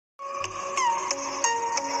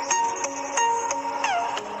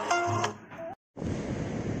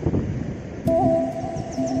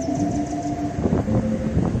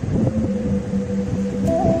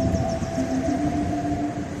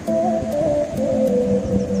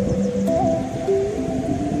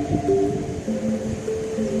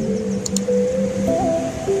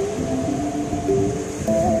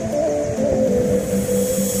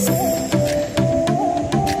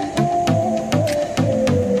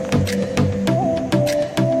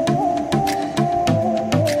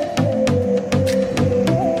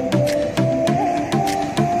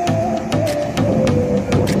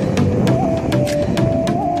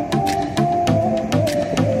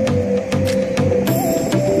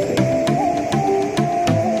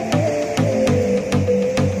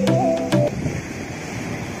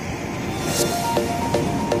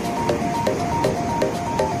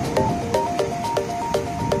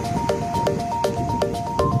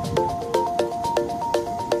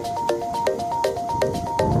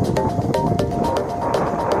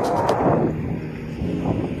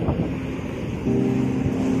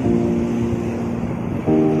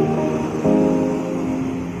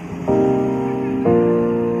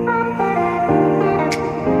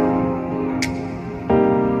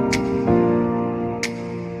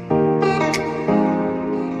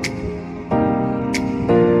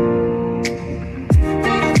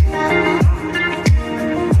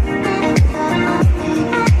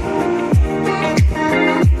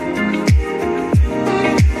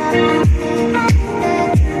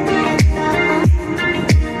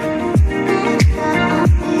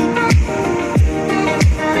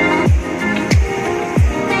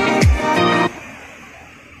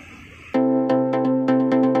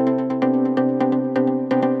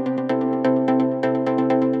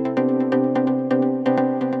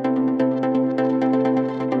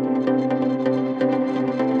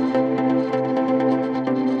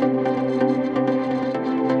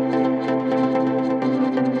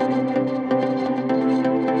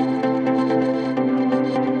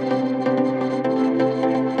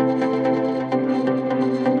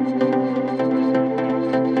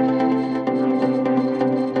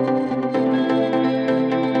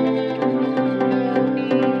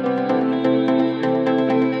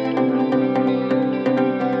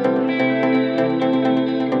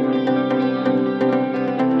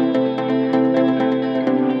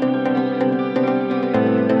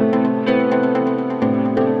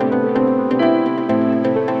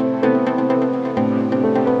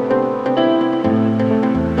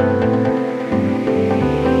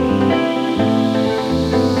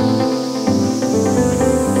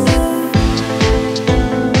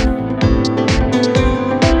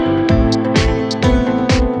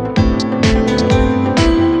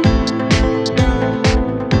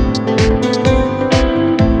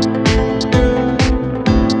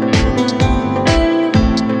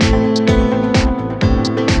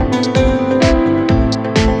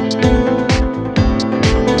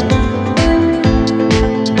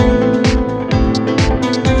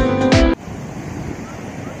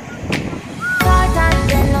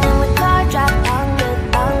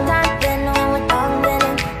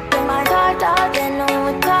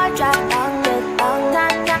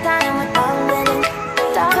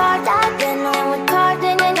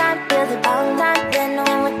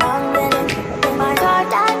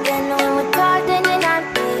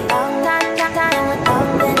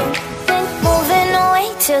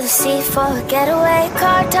ready for a getaway.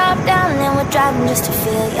 Car top down and we're driving just to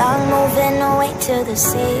feel young. Moving away to the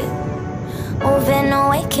sea, moving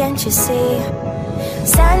away, can't you see?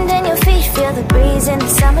 Sand in your feet, feel the breeze in the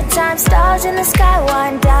summertime. Stars in the sky,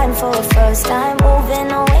 one dying for a first time.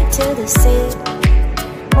 Moving away to the sea,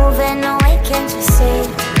 moving away, can't you see?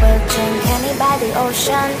 We'll drink honey by the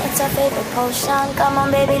ocean, it's our favorite potion. Come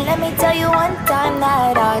on baby, let me tell you one time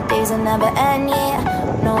that our days will never end, yeah.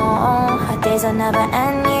 No, our days will never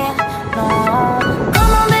end, yeah. No.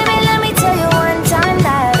 Come on baby, let me tell you one time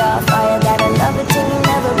that our fire gotta love it till you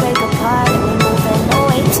never break apart. And we're moving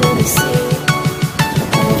away to the sea,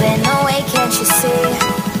 moving away, can't you see?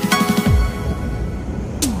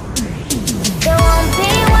 There won't be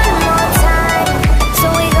one more time, so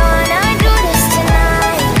we gonna do this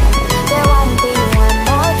tonight. There won't be one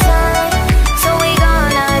more time, so we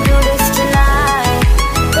gonna do this tonight.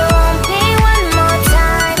 There won't be one more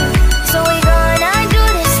time, so we gonna do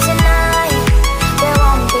this tonight. There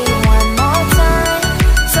won't be one more time,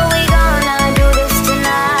 so we gonna do this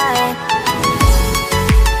tonight.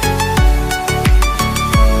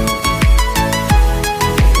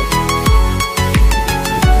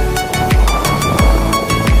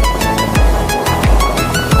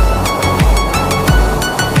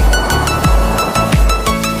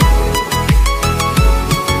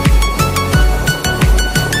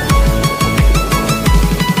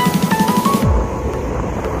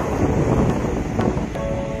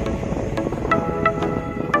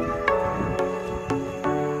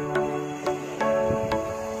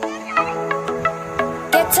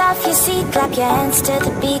 Get off your seat, clap your hands to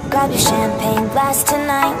the beat. Grab your champagne glass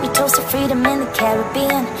tonight. We toast to freedom in the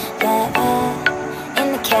Caribbean, yeah.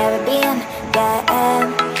 In the Caribbean, yeah.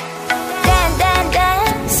 Dan, dan,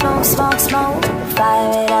 dan, smoke, smoke, smoke.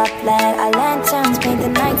 Fire it up, let our lanterns paint the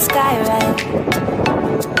night sky red.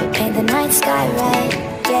 Paint the night sky red,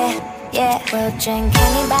 yeah, yeah. We'll drink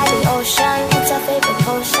honey by the ocean, it's our favorite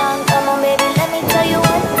potion. Come on baby,